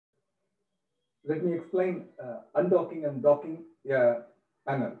Let me explain undocking and docking a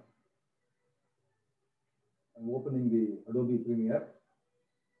panel. I'm opening the Adobe Premiere.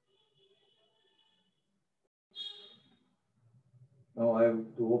 Now I have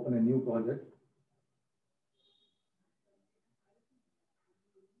to open a new project.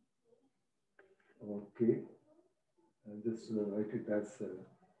 Okay, I'll just write it as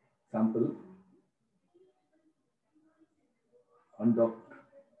sample undock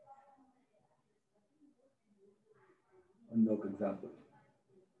example.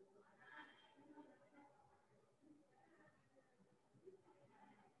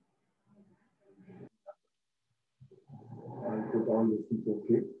 I'll put all this into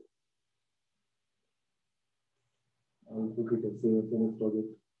okay. I'll book it as a finished project.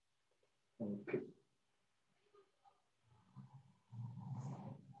 Okay.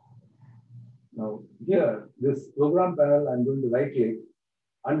 Now here, this program panel, I'm going to right click,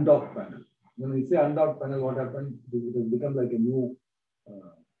 undock panel. When we say undock panel, what happened? It has become like a new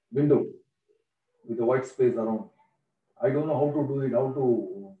window with a white space around. I don't know how to do it, how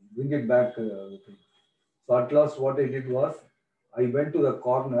to bring it back. So at last what I did was, I went to the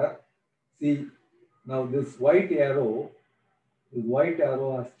corner. See, now this white arrow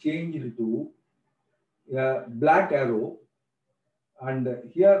has changed to a black arrow. And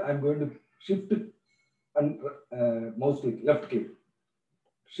here I'm going to shift and mouse click, left click.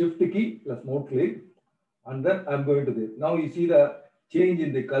 Shift key plus mouse click. And then I'm going to this. Now you see the change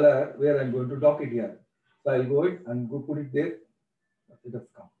in the color where I'm going to dock it here. So I'll go it and go put it there. It has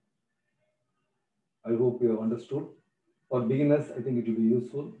come. I hope you have understood. For beginners, I think it will be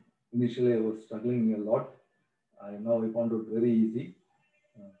useful. Initially, I was struggling a lot. Now I found it very easy.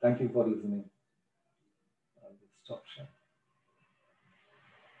 Thank you for listening. I'll stop sharing.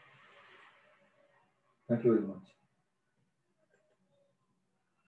 Thank you very much.